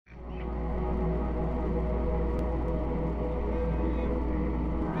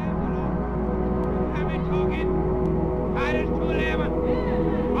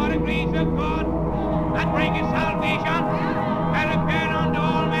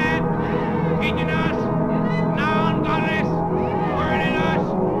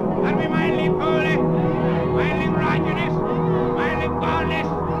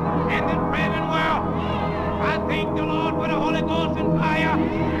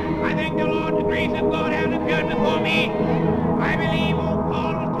I thank the Lord, the grace of God has appeared before me. I believe old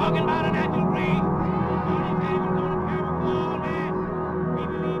Paul was talking about a natural grace. God has said it was going to appear before all men. We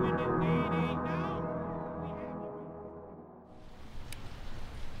believe in this day and age now.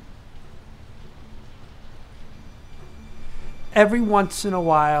 We have Every once in a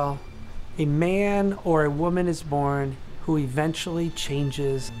while, a man or a woman is born who eventually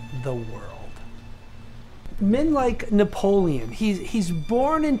changes the world. Men like Napoleon, he's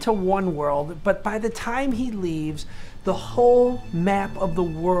born into one world, but by the time he leaves, the whole map of the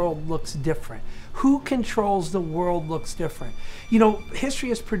world looks different. Who controls the world looks different. You know, history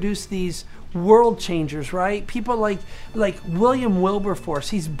has produced these world changers, right? People like William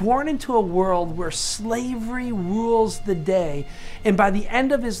Wilberforce. He's born into a world where slavery rules the day, and by the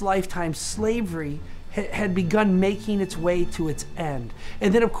end of his lifetime, slavery had begun making its way to its end.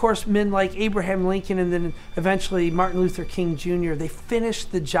 And then, of course, men like Abraham Lincoln and then eventually Martin Luther King Jr., they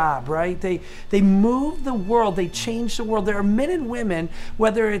finished the job, right? They moved the world, they changed the world. There are men and women,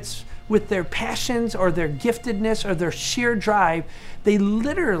 whether it's with their passions or their giftedness or their sheer drive, they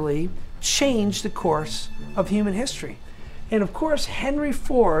literally changed the course of human history. And of course, Henry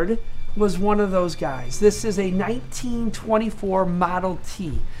Ford was one of those guys. This is a 1924 Model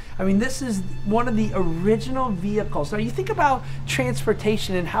T. I mean, this is one of the original vehicles. Now, you think about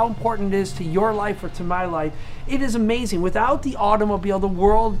transportation and how important it is to your life or to my life. It is amazing. Without the automobile, the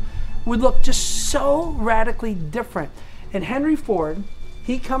world would look just so radically different. And Henry Ford,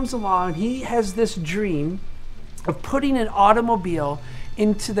 he comes along, he has this dream of putting an automobile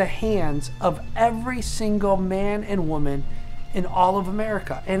into the hands of every single man and woman in all of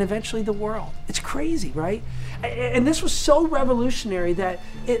America and eventually the world. It's crazy, right? And this was so revolutionary that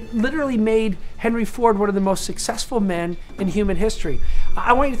it literally made Henry Ford one of the most successful men in human history.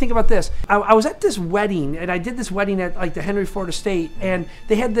 I want you to think about this. I was at this wedding, and I did this wedding at like the Henry Ford estate, and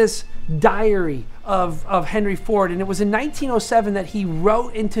they had this diary of Henry Ford, and it was in 1907 that he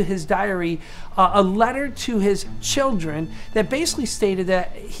wrote into his diary a letter to his children that basically stated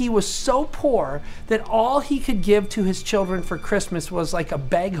that he was so poor that all he could give to his children for Christmas was like a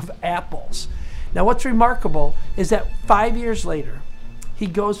bag of apples. Now, what's remarkable is that 5 years later, he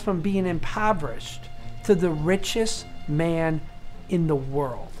goes from being impoverished to the richest man in the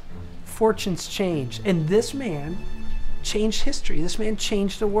world. Fortunes change, and this man changed history. This man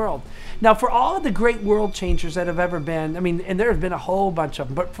changed the world. Now, for all of the great world changers that have ever been, I mean, and there have been a whole bunch of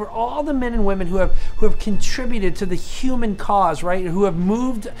them, but for all the men and women who have contributed to the human cause, right, who have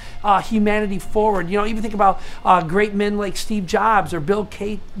moved humanity forward, you know, even think about great men like Steve Jobs or Bill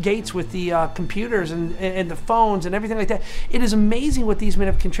Gates with the computers and the phones and everything like that. It is amazing what these men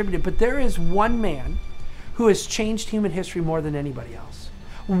have contributed, but there is one man who has changed human history more than anybody else.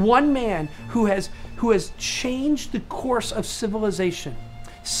 One man who has changed the course of civilization,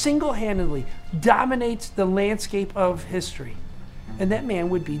 single-handedly dominates the landscape of history. And that man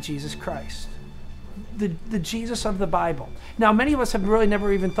would be Jesus Christ, the Jesus of the Bible. Now, many of us have really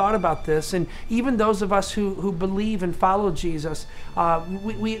never even thought about this, and even those of us who believe and follow Jesus,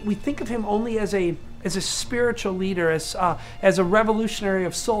 we think of him only as a spiritual leader, as a revolutionary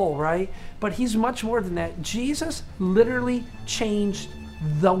of soul, right? But he's much more than that. Jesus literally changed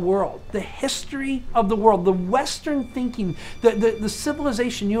the world, the history of the world, the Western thinking, the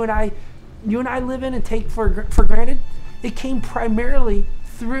civilization you and I live in and take for granted. It came primarily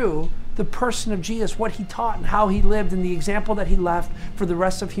through the person of Jesus, what he taught and how he lived and the example that he left for the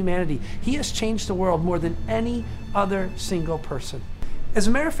rest of humanity. He has changed the world more than any other single person. As a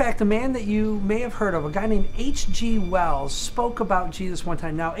matter of fact, a man that you may have heard of, a guy named H.G. Wells, spoke about Jesus one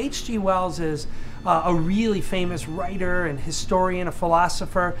time. Now, H.G. Wells is a really famous writer and historian, a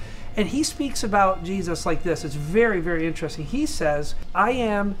philosopher, and he speaks about Jesus like this. It's very, very interesting. He says, "I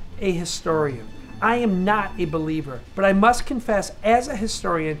am a historian. I am not a believer, but I must confess as a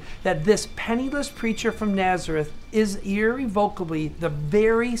historian that this penniless preacher from Nazareth is irrevocably the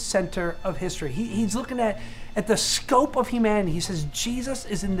very center of history." He's looking at the scope of humanity. He says Jesus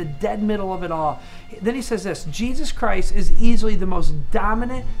is in the dead middle of it all. Then he says this: Jesus Christ is easily the most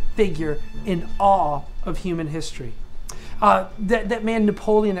dominant figure in all of human history. That man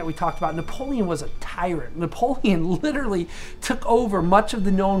Napoleon that we talked about, Napoleon was a tyrant. Napoleon literally took over much of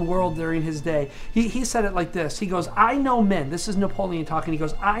the known world during his day. He said it like this. He goes, "I know men." This is Napoleon talking. He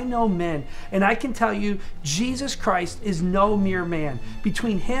goes, "I know men, and I can tell you Jesus Christ is no mere man.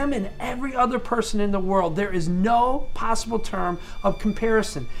 Between him and every other person in the world, there is no possible term of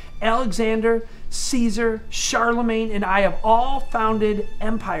comparison. Alexander, Caesar, Charlemagne, and I have all founded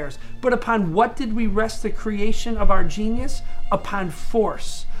empires. But upon what did we rest the creation of our genius? Upon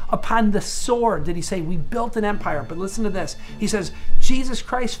force, upon the sword did he say, we built an empire. But listen to this. He says, Jesus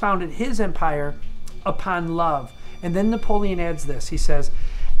Christ founded his empire upon love. And then Napoleon adds this. He says,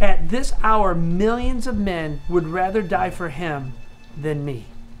 at this hour, millions of men would rather die for him than me.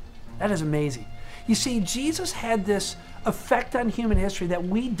 That is amazing. You see, Jesus had this effect on human history that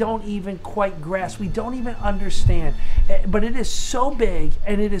we don't even quite grasp. We don't even understand. But it is so big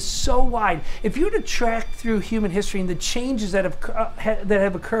and it is so wide. If you were to track through human history and the changes that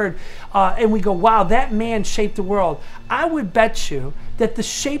have occurred, and we go, wow, that man shaped the world, I would bet you that the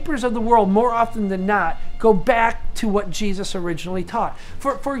shapers of the world, more often than not, go back to what Jesus originally taught.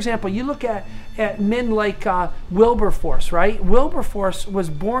 For example, you look at men like Wilberforce, right? Wilberforce was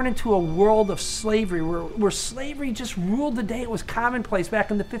born into a world of slavery where slavery just ruled the day. It was commonplace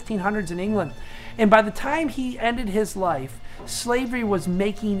back in the 1500s in England. And by the time he ended his life, slavery was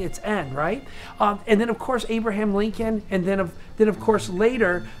making its end, right? And then, of course, Abraham Lincoln, and then of course,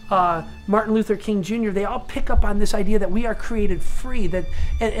 later, Martin Luther King Jr., they all pick up on this idea that we are created free.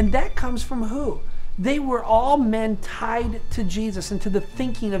 And that comes from who? They were all men tied to Jesus and to the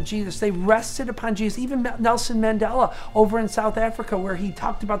thinking of Jesus. They rested upon Jesus. Even Nelson Mandela over in South Africa, where he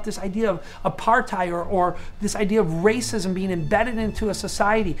talked about this idea of apartheid or this idea of racism being embedded into a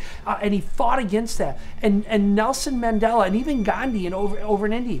society. And he fought against that. And Nelson Mandela and even Gandhi and over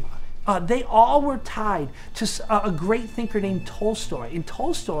in India, they all were tied to a great thinker named Tolstoy. And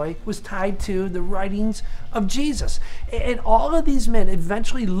Tolstoy was tied to the writings of Jesus. And all of these men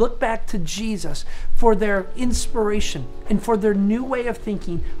eventually look back to Jesus for their inspiration and for their new way of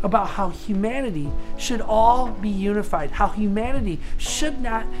thinking about how humanity should all be unified, how humanity should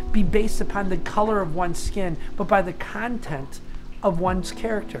not be based upon the color of one's skin, but by the content of one's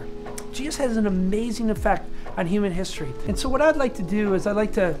character. Jesus has an amazing effect on human history. And so what I'd like to do is I'd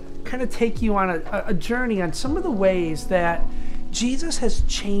like to kind of take you on a journey on some of the ways that Jesus has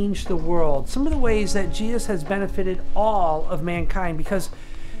changed the world, some of the ways that Jesus has benefited all of mankind, because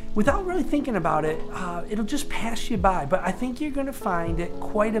without really thinking about it, it'll just pass you by. But I think you're going to find it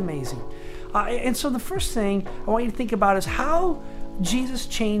quite amazing. And so the first thing I want you to think about is how Jesus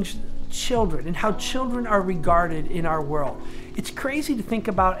changed children and how children are regarded in our world. It's crazy to think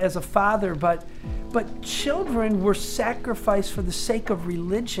about as a father, but children were sacrificed for the sake of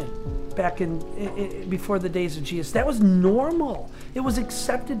religion back in before the days of Jesus. That was normal. It was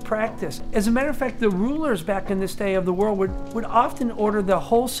accepted practice. As a matter of fact, the rulers back in this day of the world would often order the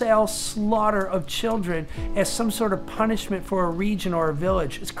wholesale slaughter of children as some sort of punishment for a region or a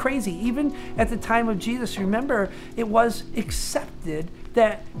village. It's crazy. Even at the time of Jesus, remember, it was accepted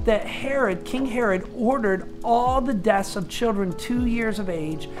that Herod, King Herod, ordered all the deaths of children 2 years of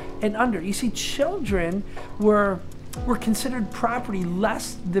age and under. You see, children were considered property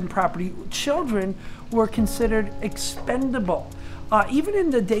less than property. Children were considered expendable. Even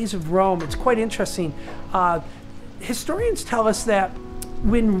in the days of Rome, it's quite interesting. Historians tell us that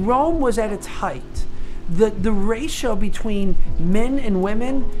when Rome was at its height, the ratio between men and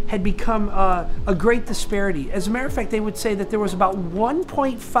women had become a great disparity. As a matter of fact, they would say that there was about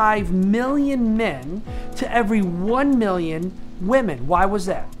 1.5 million men to every 1 million women. Why was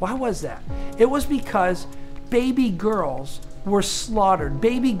that? Why was that? It was because baby girls were slaughtered.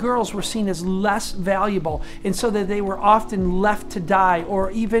 Baby girls were seen as less valuable, and so that they were often left to die or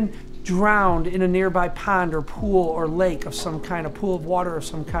even drowned in a nearby pond or pool or lake of some kind, a pool of water of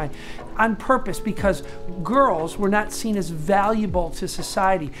some kind, on purpose, because girls were not seen as valuable to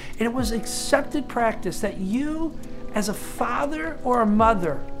society. And it was accepted practice that you, as a father or a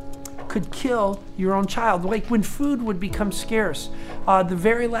mother, could kill your own child. Like when food would become scarce, the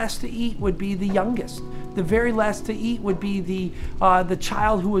very last to eat would be the youngest. The very last to eat would be the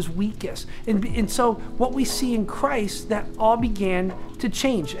child who was weakest. And so what we see in Christ, that all began to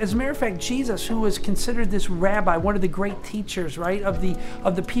change. As a matter of fact, Jesus, who was considered this rabbi, one of the great teachers, right, of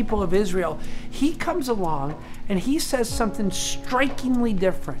the people of Israel, he comes along and he says something strikingly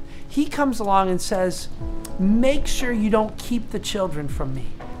different. He comes along and says, make sure you don't keep the children from me.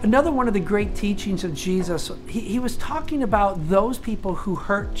 Another one of the great teachings of Jesus, he was talking about those people who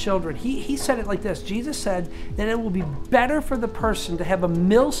hurt children. He said it like this. Jesus said that it will be better for the person to have a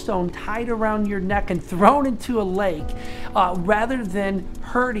millstone tied around your neck and thrown into a lake rather than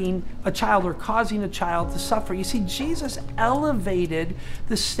hurting a child or causing a child to suffer. You see, Jesus elevated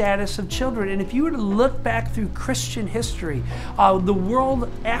the status of children. And if you were to look back through Christian history, the world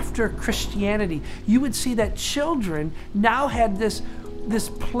after Christianity, you would see that children now had this this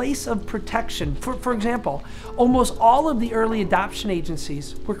place of protection. For example, almost all of the early adoption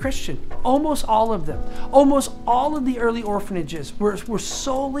agencies were Christian. Almost all of them. Almost all of the early orphanages were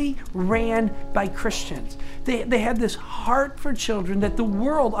solely ran by Christians. They had this heart for children that the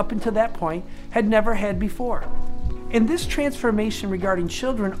world up until that point had never had before. And this transformation regarding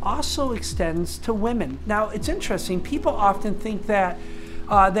children also extends to women. Now, it's interesting. People often think that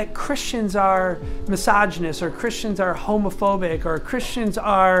that Christians are misogynist, or Christians are homophobic, or Christians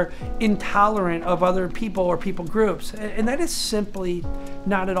are intolerant of other people or people groups. And that is simply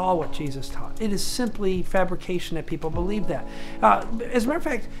not at all what Jesus taught. It is simply fabrication that people believe that. As a matter of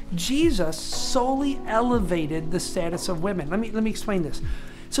fact, Jesus solely elevated the status of women. Let me explain this.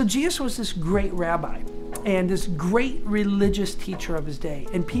 So Jesus was this great rabbi and this great religious teacher of his day,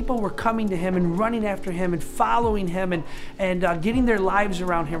 and people were coming to him and running after him and following him and getting their lives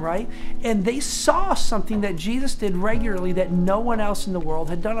around him, right? And they saw something that Jesus did regularly that no one else in the world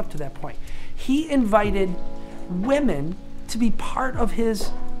had done up to that point. He invited women to be part of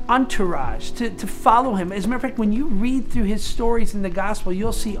his entourage, to follow him. As a matter of fact, when you read through his stories in the gospel,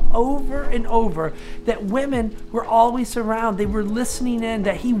 you'll see over and over that women were always around. They were listening in,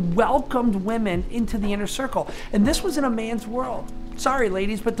 that he welcomed women into the inner circle. And this was in a man's world. Sorry,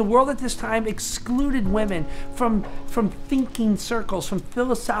 ladies, but the world at this time excluded women from thinking circles, from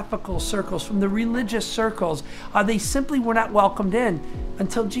philosophical circles, from the religious circles. They simply were not welcomed in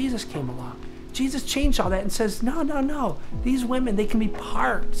until Jesus came along. Jesus changed all that and says, no. These women, they can be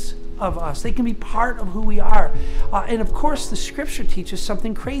parts of us. They can be part of who we are. And of course, the scripture teaches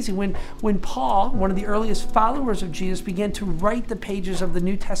something crazy. When Paul, one of the earliest followers of Jesus, began to write the pages of the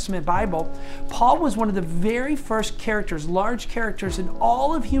New Testament Bible, Paul was one of the very first characters, large characters in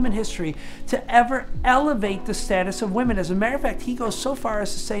all of human history to ever elevate the status of women. As a matter of fact, he goes so far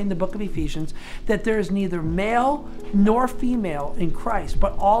as to say in the book of Ephesians that there is neither male nor female in Christ,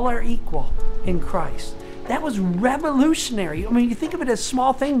 but all are equal in Christ. That was revolutionary. I mean, you think of it as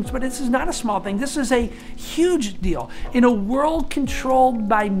small things, but this is not a small thing. This is a huge deal. In a world controlled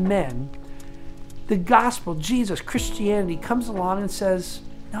by men, the gospel, Jesus, Christianity comes along and says,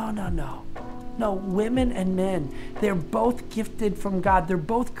 no, women and men, they're both gifted from God. They're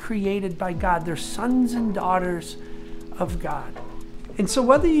both created by God. They're sons and daughters of God. And so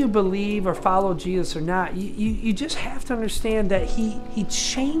whether you believe or follow Jesus or not, you just have to understand that he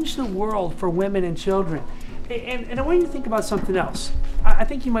changed the world for women and children. And I want you to think about something else. I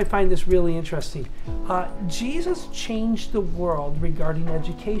think you might find this really interesting. Jesus changed the world regarding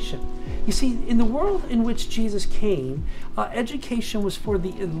education. You see, in the world in which Jesus came, education was for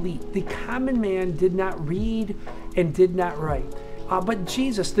the elite. The common man did not read and did not write. But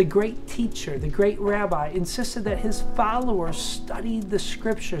Jesus, the great teacher, the great rabbi, insisted that his followers studied the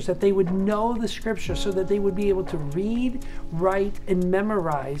scriptures, that they would know the scriptures so that they would be able to read, write, and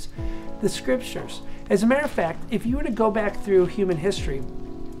memorize the scriptures. As a matter of fact, if you were to go back through human history,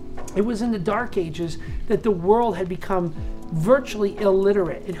 it was in the Dark Ages that the world had become virtually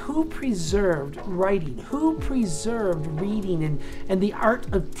illiterate. And who preserved writing? Who preserved reading and the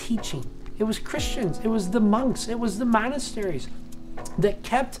art of teaching? It was Christians. It was the monks. It was the monasteries that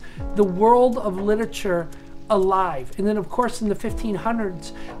kept the world of literature alive. And then, of course, in the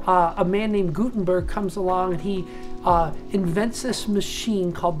 1500s, a man named Gutenberg comes along and he invents this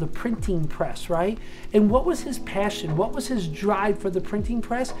machine called the printing press, right? And what was his passion? What was his drive for the printing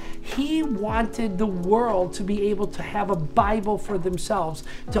press? He wanted the world to be able to have a Bible for themselves,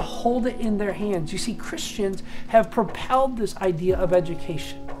 to hold it in their hands. You see, Christians have propelled this idea of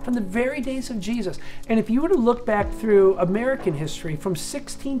education from the very days of Jesus. And if you were to look back through American history from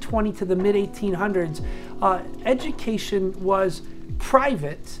 1620 to the mid-1800s, education was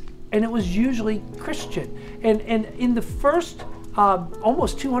private and it was usually Christian. And in the first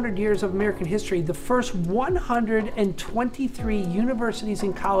almost 200 years of American history, the first 123 universities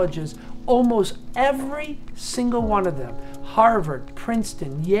and colleges, almost every single one of them, Harvard,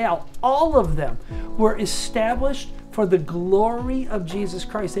 Princeton, Yale, all of them were established for the glory of Jesus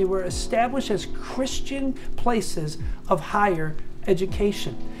Christ. They were established as Christian places of higher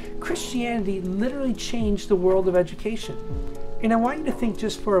education. Christianity literally changed the world of education. And I want you to think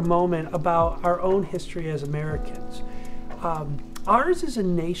just for a moment about our own history as Americans. Ours is a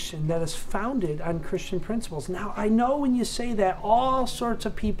nation that is founded on Christian principles. Now, I know when you say that, all sorts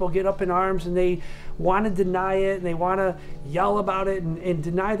of people get up in arms and they want to deny it and they want to yell about it and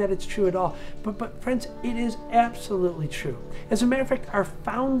deny that it's true at all. But friends, it is absolutely true. As a matter of fact, our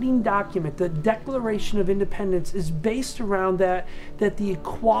founding document, the Declaration of Independence, is based around that the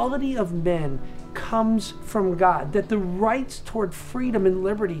equality of men comes from God, that the rights toward freedom and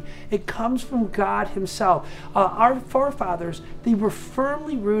liberty, it comes from God himself. Our forefathers, they were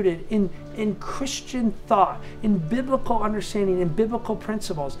firmly rooted in Christian thought, in biblical understanding, and biblical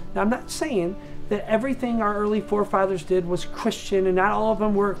principles. Now, I'm not saying that everything our early forefathers did was Christian, and not all of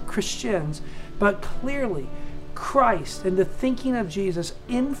them were Christians, but clearly Christ and the thinking of Jesus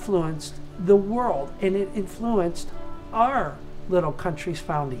influenced the world, and it influenced our little country's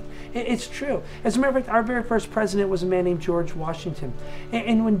founding. It's true. As a matter of fact, our very first president was a man named George Washington.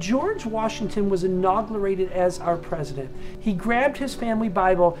 And when George Washington was inaugurated as our president, he grabbed his family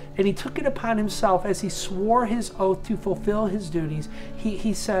Bible and he took it upon himself as he swore his oath to fulfill his duties.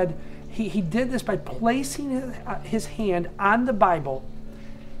 He said he did this by placing his hand on the Bible,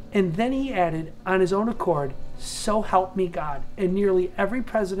 and then he added on his own accord, "So help me God." And nearly every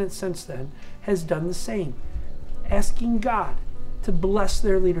president since then has done the same, asking God to bless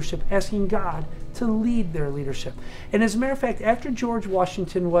their leadership, asking God to lead their leadership. And as a matter of fact, after George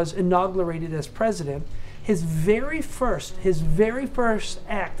Washington was inaugurated as president, his very first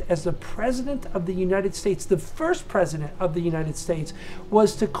act as the president of the United States, the first president of the United States,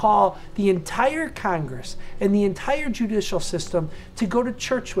 was to call the entire Congress and the entire judicial system to go to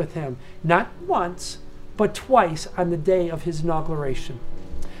church with him, not once, but twice on the day of his inauguration.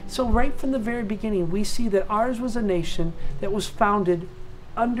 So right from the very beginning, we see that ours was a nation that was founded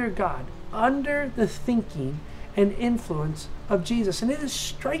under God, under the thinking and influence of Jesus. And it is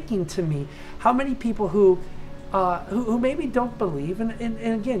striking to me how many people who maybe don't believe, and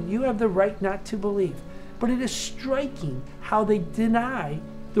again, you have the right not to believe, but it is striking how they deny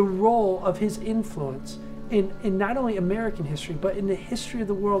the role of his influence in not only American history, but in the history of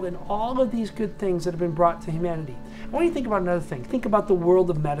the world and all of these good things that have been brought to humanity. I want you to think about another thing. Think about the world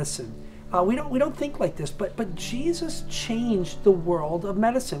of medicine. We don't think like this, but Jesus changed the world of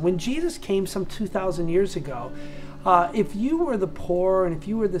medicine. When Jesus came some 2,000 years ago, if you were the poor and if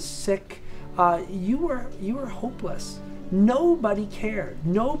you were the sick, you were hopeless. Nobody cared.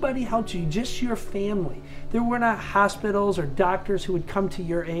 Nobody helped you, just your family. There were not hospitals or doctors who would come to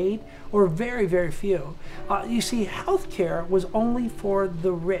your aid, or very, very few. You see, healthcare was only for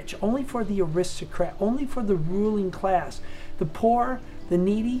the rich, only for the aristocrat, only for the ruling class. The poor, the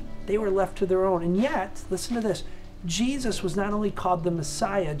needy, they were left to their own. And yet, listen to this, Jesus was not only called the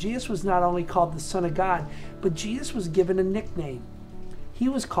Messiah, Jesus was not only called the Son of God, but Jesus was given a nickname. He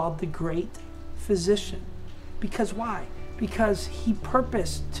was called the Great Physician. Because why? Because he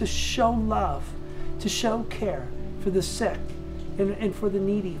purposed to show love, to show care for the sick and for the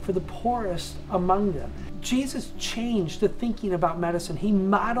needy, for the poorest among them. Jesus changed the thinking about medicine. He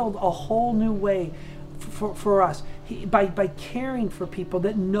modeled a whole new way for us by caring for people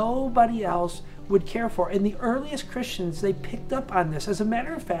that nobody else would care for. And the earliest Christians, they picked up on this. As a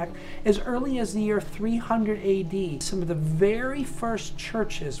matter of fact, as early as the year 300 AD, some of the very first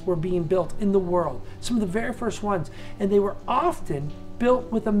churches were being built in the world, some of the very first ones, and they were often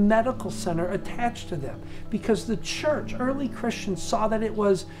built with a medical center attached to them, because the church, early Christians, saw that it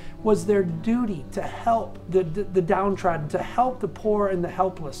was their duty to help the downtrodden, to help the poor and the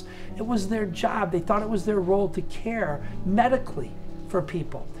helpless. It was their job. They thought it was their role to care medically for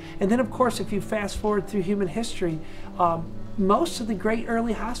people. And then, of course, if you fast forward through human history, most of the great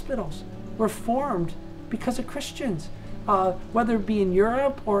early hospitals were formed because of Christians. Whether it be in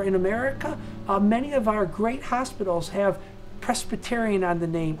Europe or in America, many of our great hospitals have Presbyterian on the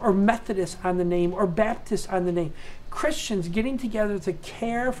name, or Methodist on the name, or Baptist on the name. Christians getting together to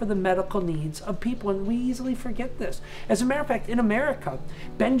care for the medical needs of people, and we easily forget this. As a matter of fact, in America,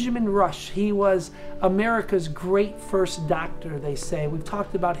 Benjamin Rush, he was America's great first doctor, they say. We've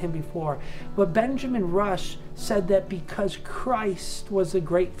talked about him before. But Benjamin Rush said that because Christ was a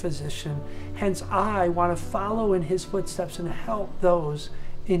great physician, hence I want to follow in his footsteps and help those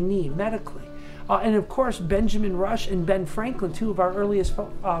in need medically. And of course, Benjamin Rush and Ben Franklin, two of our earliest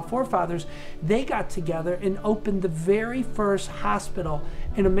forefathers, they got together and opened the very first hospital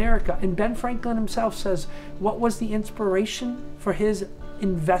in America. And Ben Franklin himself says, what was the inspiration for his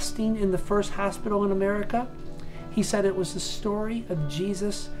investing in the first hospital in America? He said it was the story of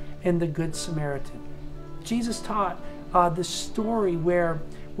Jesus and the Good Samaritan. Jesus taught the story where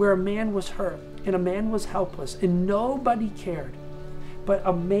a man was hurt and a man was helpless and nobody cared. But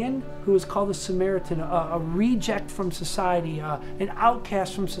a man who was called a Samaritan, a reject from society, an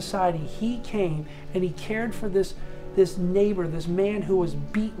outcast from society, he came and he cared for this neighbor, this man who was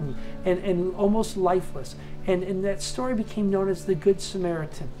beaten and almost lifeless. And that story became known as the Good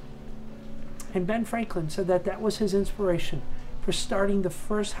Samaritan. And Ben Franklin said that was his inspiration for starting the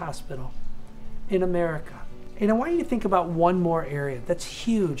first hospital in America. And I want you to think about one more area that's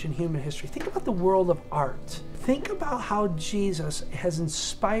huge in human history. Think about the world of art. Think about how Jesus has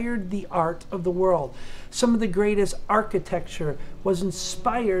inspired the art of the world. Some of the greatest architecture was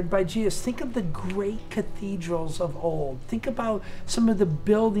inspired by Jesus. Think of the great cathedrals of old. Think about some of the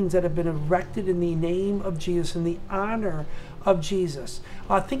buildings that have been erected in the name of Jesus, in the honor of Jesus.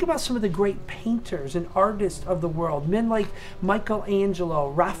 Think about some of the great painters and artists of the world. Men like Michelangelo,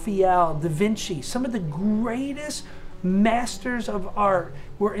 Raphael, Da Vinci. Some of the greatest masters of art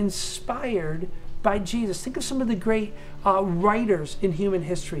were inspired by Jesus. Think of some of the great writers in human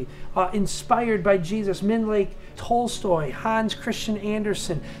history, inspired by Jesus. Men like Tolstoy, Hans Christian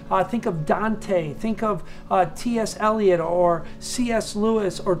Andersen. Think of Dante. Think of T.S. Eliot or C.S.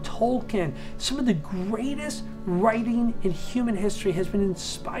 Lewis or Tolkien. Some of the greatest writing in human history has been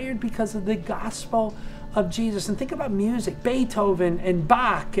inspired because of the gospel of Jesus. And think about music. Beethoven and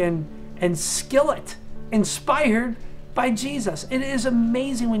Bach and Skillet, inspired by Jesus. It is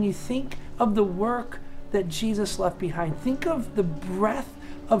amazing when you think of the work that Jesus left behind. Think of the breadth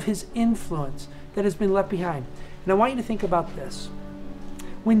of his influence that has been left behind. And I want you to think about this.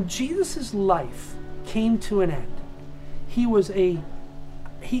 When Jesus' life came to an end, he was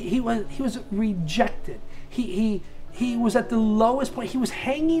rejected. He was at the lowest point. He was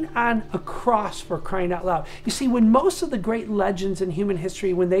hanging on a cross, for crying out loud. You see, when most of the great legends in human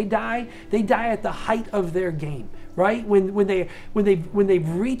history, when they die at the height of their game, right? When they've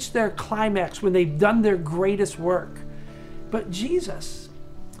reached their climax, when they've done their greatest work. But Jesus,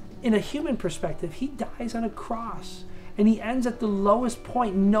 in a human perspective, he dies on a cross. And he ends at the lowest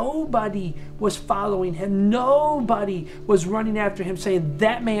point. Nobody was following him. Nobody was running after him saying,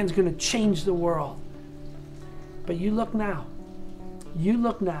 that man's going to change the world. But you look now. You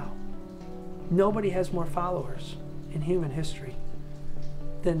look now. Nobody has more followers in human history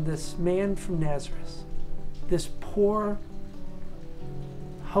than this man from Nazareth. This poor,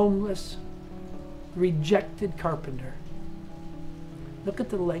 homeless, rejected carpenter. Look at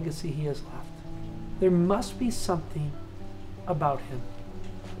the legacy he has left. There must be something about him.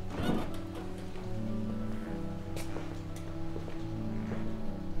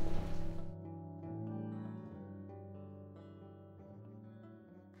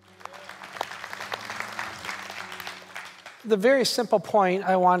 The very simple point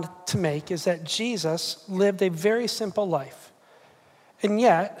I want to make is that Jesus lived a very simple life. And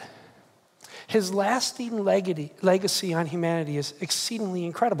yet, his lasting legacy on humanity is exceedingly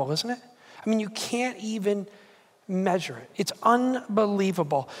incredible, isn't it? I mean, you can't even measure it. It's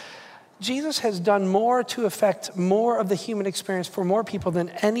unbelievable. Jesus has done more to affect more of the human experience for more people than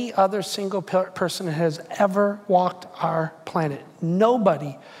any other single person that has ever walked our planet.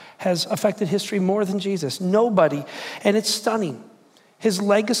 Nobody has affected history more than Jesus. Nobody. And it's stunning. His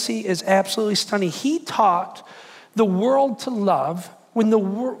legacy is absolutely stunning. He taught the world to love when the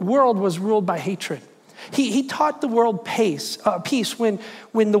world was ruled by hatred. He taught the world peace when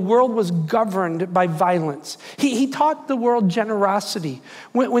the world was governed by violence. He taught the world generosity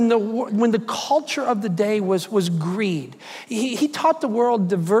when the culture of the day was greed. He taught the world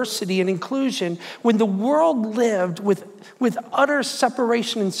diversity and inclusion when the world lived with utter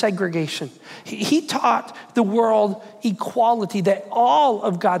separation and segregation. He taught the world equality, that all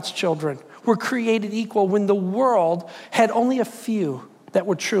of God's children were created equal when the world had only a few that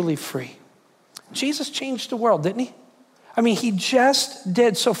were truly free. Jesus changed the world, didn't he? I mean, he just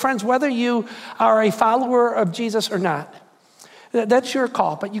did. So friends, whether you are a follower of Jesus or not, that's your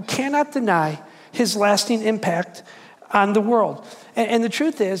call, but you cannot deny his lasting impact on the world. And the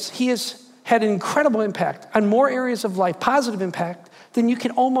truth is, he has had an incredible impact on more areas of life, positive impact, than you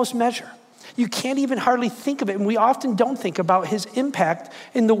can almost measure. You can't even hardly think of it, and we often don't think about his impact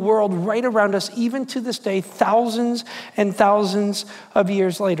in the world right around us, even to this day, thousands and thousands of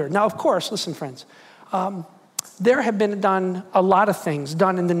years later. Now, of course, listen, friends, there have been done a lot of things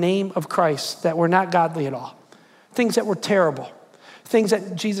done in the name of Christ that were not godly at all, things that were terrible, things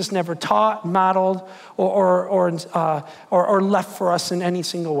that Jesus never taught, modeled, or left for us in any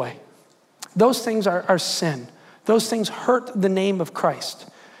single way. Those things are sin. Those things hurt the name of Christ.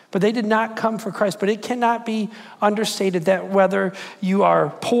 But they did not come for Christ. But it cannot be understated that whether you are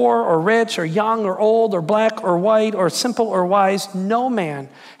poor or rich or young or old or black or white or simple or wise, no man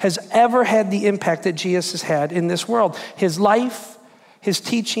has ever had the impact that Jesus has had in this world. His life, his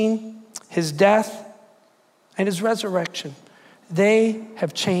teaching, his death, and his resurrection, they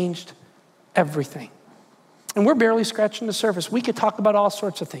have changed everything. And we're barely scratching the surface. We could talk about all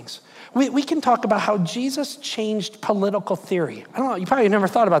sorts of things. We can talk about how Jesus changed political theory. I don't know, you probably never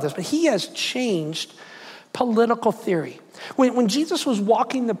thought about this, but he has changed political theory. When Jesus was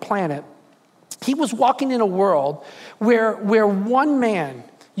walking the planet, He was walking in a world where one man,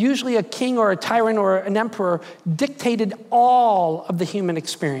 usually a king or a tyrant or an emperor, dictated all of the human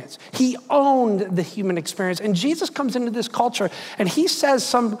experience. He owned the human experience. And Jesus comes into this culture and he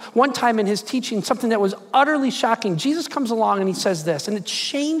says one time in his teaching something that was utterly shocking. Jesus comes along and he says this, and it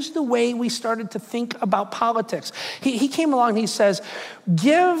changed the way we started to think about politics. He came along and he says,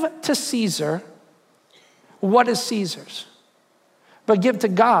 give to Caesar what is Caesar's, but give to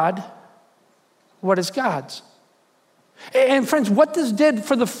God what is God's. And friends, what this did,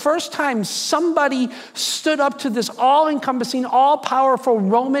 for the first time, somebody stood up to this all-encompassing, all-powerful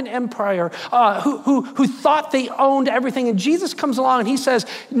Roman Empire who thought they owned everything. And Jesus comes along and he says,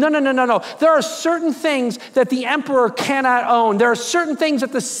 no. There are certain things that the emperor cannot own. There are certain things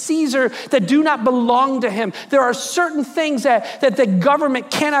that the Caesar that do not belong to him. There are certain things that the government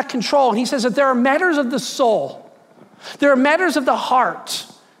cannot control. And he says that there are matters of the soul. There are matters of the heart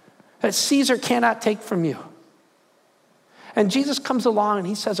that Caesar cannot take from you. And Jesus comes along and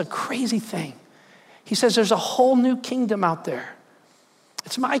he says a crazy thing. He says there's a whole new kingdom out there.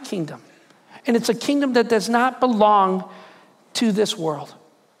 It's my kingdom. And it's a kingdom that does not belong to this world.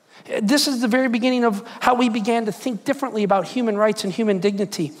 This is the very beginning of how we began to think differently about human rights and human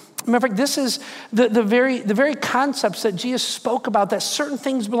dignity. Remember, this is the very concepts that Jesus spoke about, that certain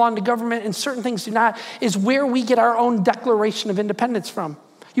things belong to government and certain things do not, is where we get our own Declaration of Independence from.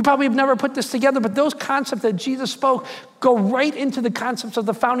 You probably have never put this together, but those concepts that Jesus spoke go right into the concepts of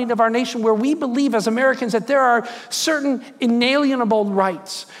the founding of our nation, where we believe as Americans that there are certain inalienable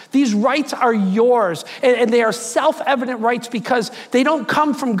rights. These rights are yours, and they are self-evident rights because they don't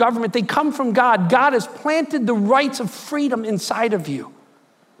come from government, they come from God. God has planted the rights of freedom inside of you.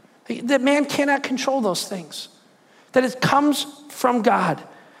 That man cannot control those things. That it comes from God.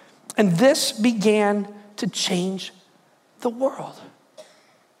 And this began to change the world.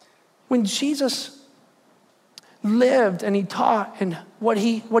 When Jesus lived and he taught and what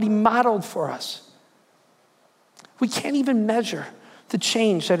he modeled for us, we can't even measure the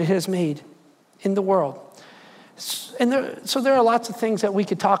change that it has made in the world. And so there are lots of things that we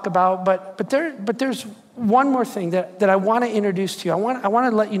could talk about, but there's one more thing that I want to introduce to you. I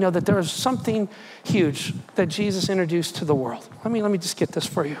want to let you know that there is something huge that Jesus introduced to the world. Let me just get this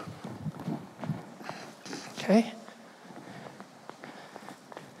for you. Okay?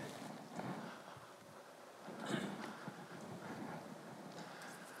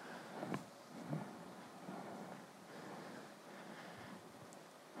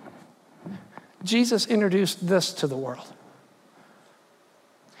 Jesus introduced this to the world.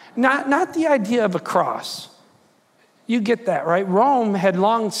 Not the idea of a cross. You get that, right? Rome had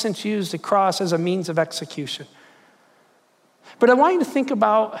long since used a cross as a means of execution. But I want you to think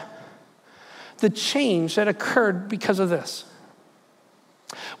about the change that occurred because of this.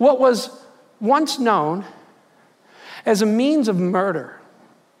 What was once known as a means of murder,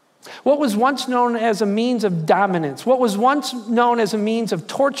 what was once known as a means of dominance, what was once known as a means of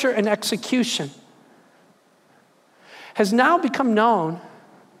torture and execution, has now become known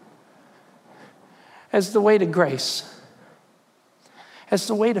as the way to grace, as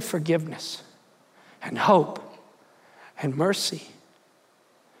the way to forgiveness and hope and mercy.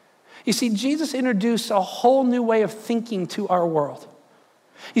 You see, Jesus introduced a whole new way of thinking to our world.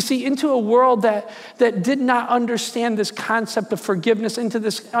 You see, into a world that did not understand this concept of forgiveness,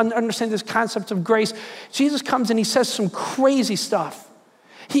 understand this concept of grace, Jesus comes and he says some crazy stuff.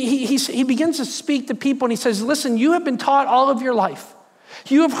 He begins to speak to people and he says, listen, you have been taught all of your life.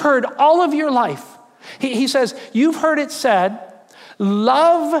 You have heard all of your life. He says, you've heard it said,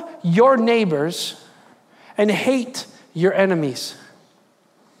 love your neighbors and hate your enemies.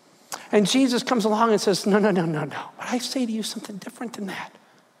 And Jesus comes along and says, no. But I say to you something different than that.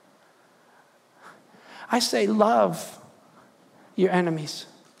 I say, love your enemies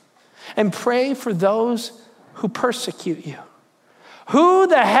and pray for those who persecute you. Who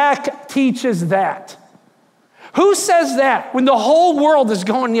the heck teaches that? Who says that when the whole world is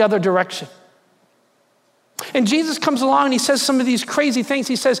going the other direction? And Jesus comes along and he says some of these crazy things.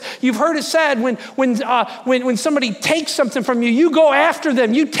 He says, you've heard it said when somebody takes something from you, you go after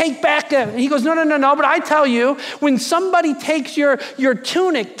them, you take back them. And he goes, no, but I tell you, when somebody takes your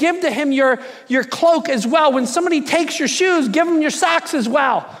tunic, give to him your cloak as well. When somebody takes your shoes, give them your socks as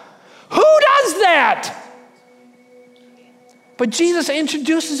well. Who does that? But Jesus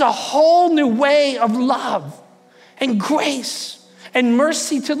introduces a whole new way of love and grace and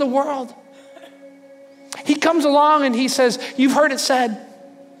mercy to the world. He comes along and he says, you've heard it said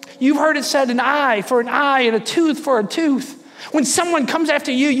an eye for an eye and a tooth for a tooth. When someone comes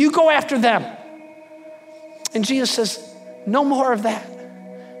after you, you go after them. And Jesus says, no more of that.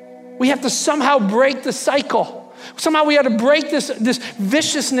 We have to somehow break the cycle. Somehow we have to break this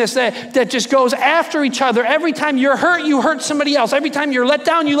viciousness that just goes after each other. Every time you're hurt, you hurt somebody else. Every time you're let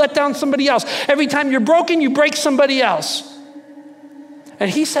down, you let down somebody else. Every time you're broken, you break somebody else. And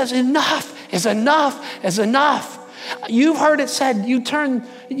he says, enough is enough is enough. You've heard it said,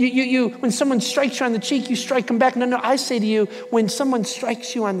 when someone strikes you on the cheek, you strike them back. No, I say to you, when someone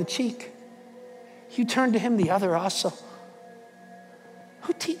strikes you on the cheek, you turn to him the other also.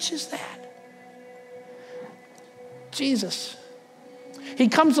 Who teaches that? Jesus. He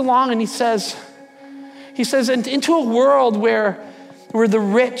comes along and he says, into a world where the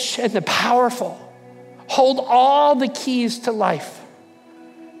rich and the powerful hold all the keys to life.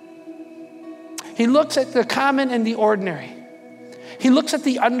 He looks at the common and the ordinary. He looks at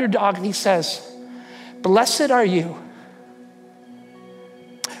the underdog and he says, blessed are you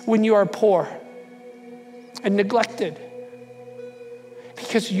when you are poor and neglected,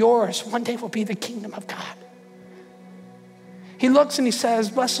 because yours one day will be the kingdom of God. He looks and he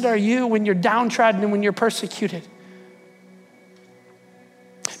says, blessed are you when you're downtrodden and when you're persecuted,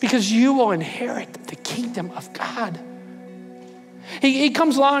 because you will inherit the kingdom of God. He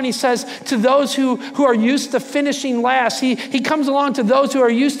comes along and he says to those who are used to finishing last, he comes along to those who are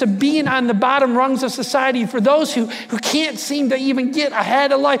used to being on the bottom rungs of society, for those who can't seem to even get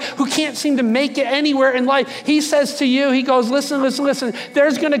ahead of life, who can't seem to make it anywhere in life. He says to you, he goes, listen,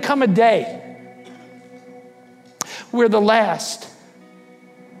 there's going to come a day where the last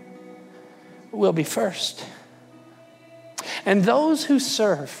will be first. And those who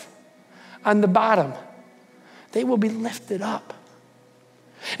serve on the bottom, they will be lifted up.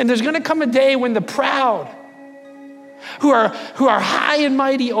 And there's going to come a day when the proud, who are high and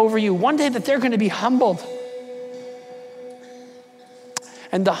mighty over you, one day that they're going to be humbled.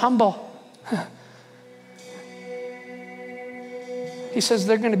 And the humble, he says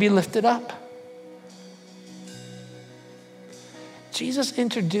they're going to be lifted up. Jesus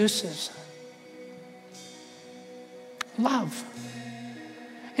introduces love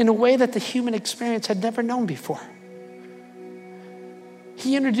in a way that the human experience had never known before.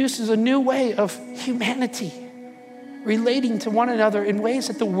 He introduces a new way of humanity relating to one another in ways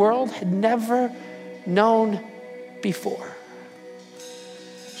that the world had never known before.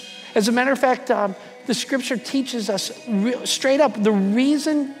 As a matter of fact, the scripture teaches us straight up the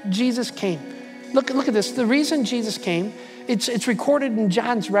reason Jesus came. Look at this. The reason Jesus came, it's recorded in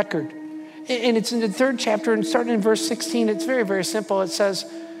John's record. And it's in the 3rd chapter, and starting in verse 16, it's very, very simple. It says,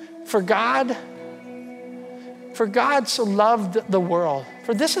 For God so loved the world.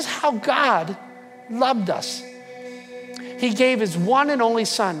 For this is how God loved us. He gave his one and only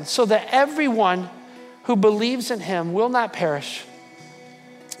Son, so that everyone who believes in him will not perish,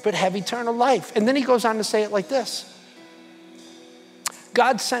 but have eternal life. And then he goes on to say it like this.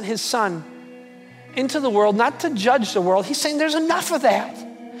 God sent his Son into the world, not to judge the world. He's saying there's enough of that.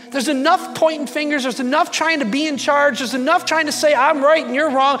 There's enough pointing fingers. There's enough trying to be in charge. There's enough trying to say I'm right and you're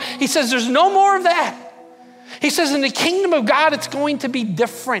wrong. He says there's no more of that. He says in the kingdom of God, it's going to be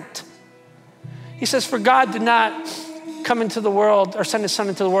different. He says, for God did not come into the world or send his Son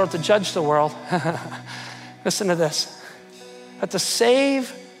into the world to judge the world. Listen to this. But to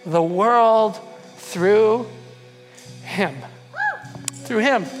save the world through him. Through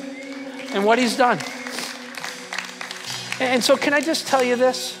him and what he's done. And so can I just tell you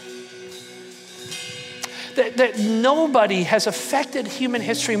this? That nobody has affected human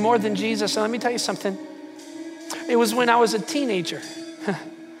history more than Jesus. And let me tell you something. It was when I was a teenager.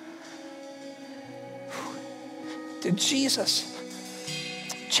 Did Jesus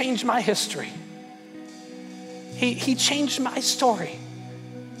change my history? He changed my story.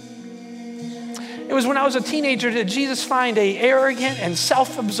 It was when I was a teenager that Jesus find an arrogant and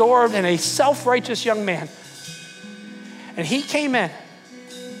self-absorbed and a self-righteous young man. And he came in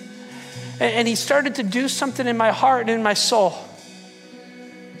and he started to do something in my heart and in my soul.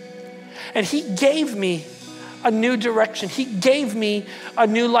 And he gave me a new direction. He gave me a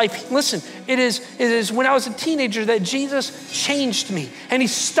new life. Listen, it is when I was a teenager that Jesus changed me. And he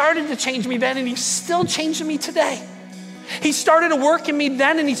started to change me then, and he's still changing me today. He started to work in me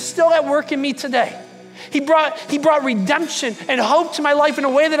then, and he's still at work in me today. He brought redemption and hope to my life in a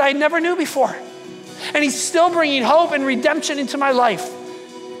way that I never knew before. And he's still bringing hope and redemption into my life.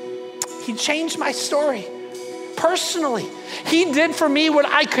 He changed my story. personally. He did for me what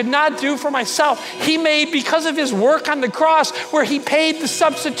I could not do for myself. He made, because of his work on the cross, where he paid the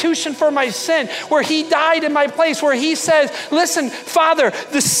substitution for my sin, where he died in my place, where he says, listen, Father,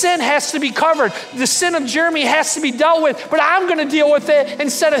 the sin has to be covered. The sin of Jeremy has to be dealt with, but I'm going to deal with it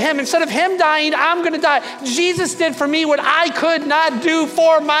instead of him. Instead of him dying, I'm going to die. Jesus did for me what I could not do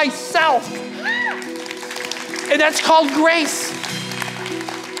for myself. And that's called grace.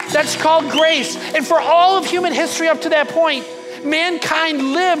 That's called grace. And for all of human history up to that point,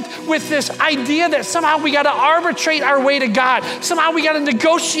 mankind lived with this idea that somehow we got to arbitrate our way to God. Somehow we got to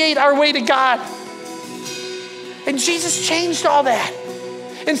negotiate our way to God. And Jesus changed all that.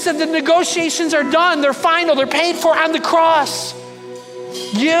 And said the negotiations are done. They're final. They're paid for on the cross.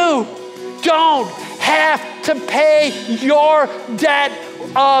 You don't have to pay your debt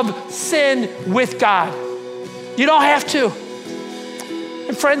of sin with God. You don't have to.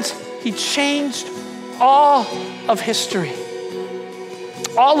 And friends, he changed all of history.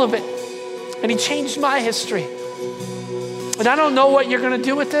 All of it. And he changed my history. And I don't know what you're going to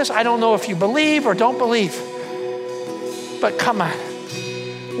do with this. I don't know if you believe or don't believe. But come on.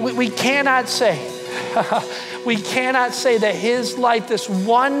 We cannot say, we cannot say that his life, this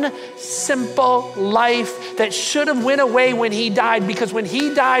one simple life that should have went away when he died, because when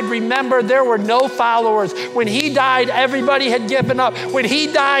he died, remember, there were no followers. When he died, everybody had given up. When he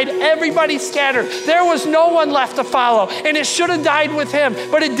died, everybody scattered. There was no one left to follow, and it should have died with him,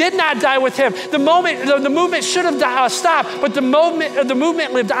 but it did not die with him. The movement should have stopped, but the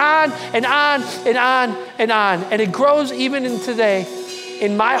movement lived on and on and on and on, and it grows even in today,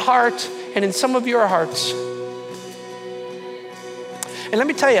 in my heart and in some of your hearts. And let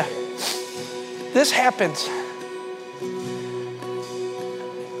me tell you, this happens,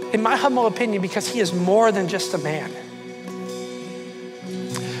 in my humble opinion, because he is more than just a man,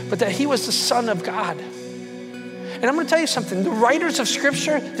 but that he was the Son of God. And I'm going to tell you something. The writers of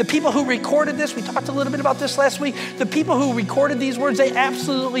Scripture, the people who recorded this, we talked a little bit about this last week, the people who recorded these words, they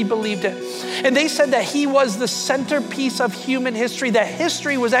absolutely believed it. And they said that he was the centerpiece of human history, that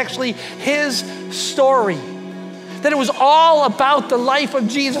history was actually his story. That it was all about the life of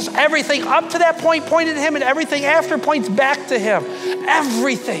Jesus. Everything up to that point pointed to him, and everything after points back to him.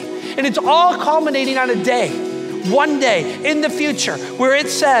 Everything. And it's all culminating on a day, one day in the future, where it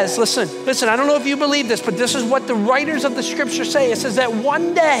says, listen, I don't know if you believe this, but this is what the writers of the Scripture say. It says that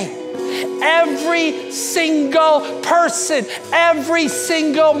one day, every single person, every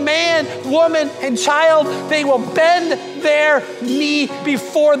single man, woman, and child, they will bend their knee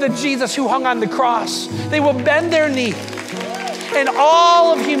before the Jesus who hung on the cross. They will bend their knee. And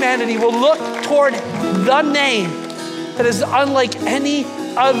all of humanity will look toward the name that is unlike any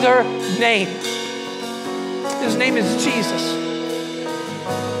other name. His name is Jesus.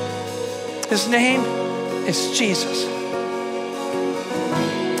 His name is Jesus.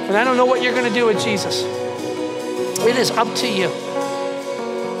 And I don't know what you're going to do with Jesus. It is up to you.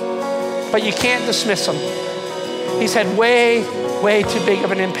 But you can't dismiss him. He's had way, way too big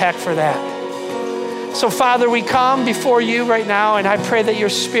of an impact for that. So, Father, we come before you right now, and I pray that your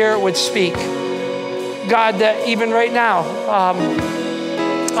Spirit would speak. God, that even right now,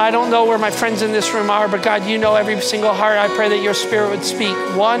 I don't know where my friends in this room are, but God, you know every single heart. I pray that your Spirit would speak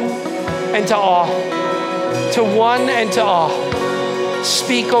one and to all. To one and to all.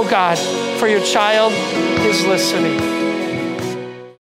 Speak, oh God, for your child is listening.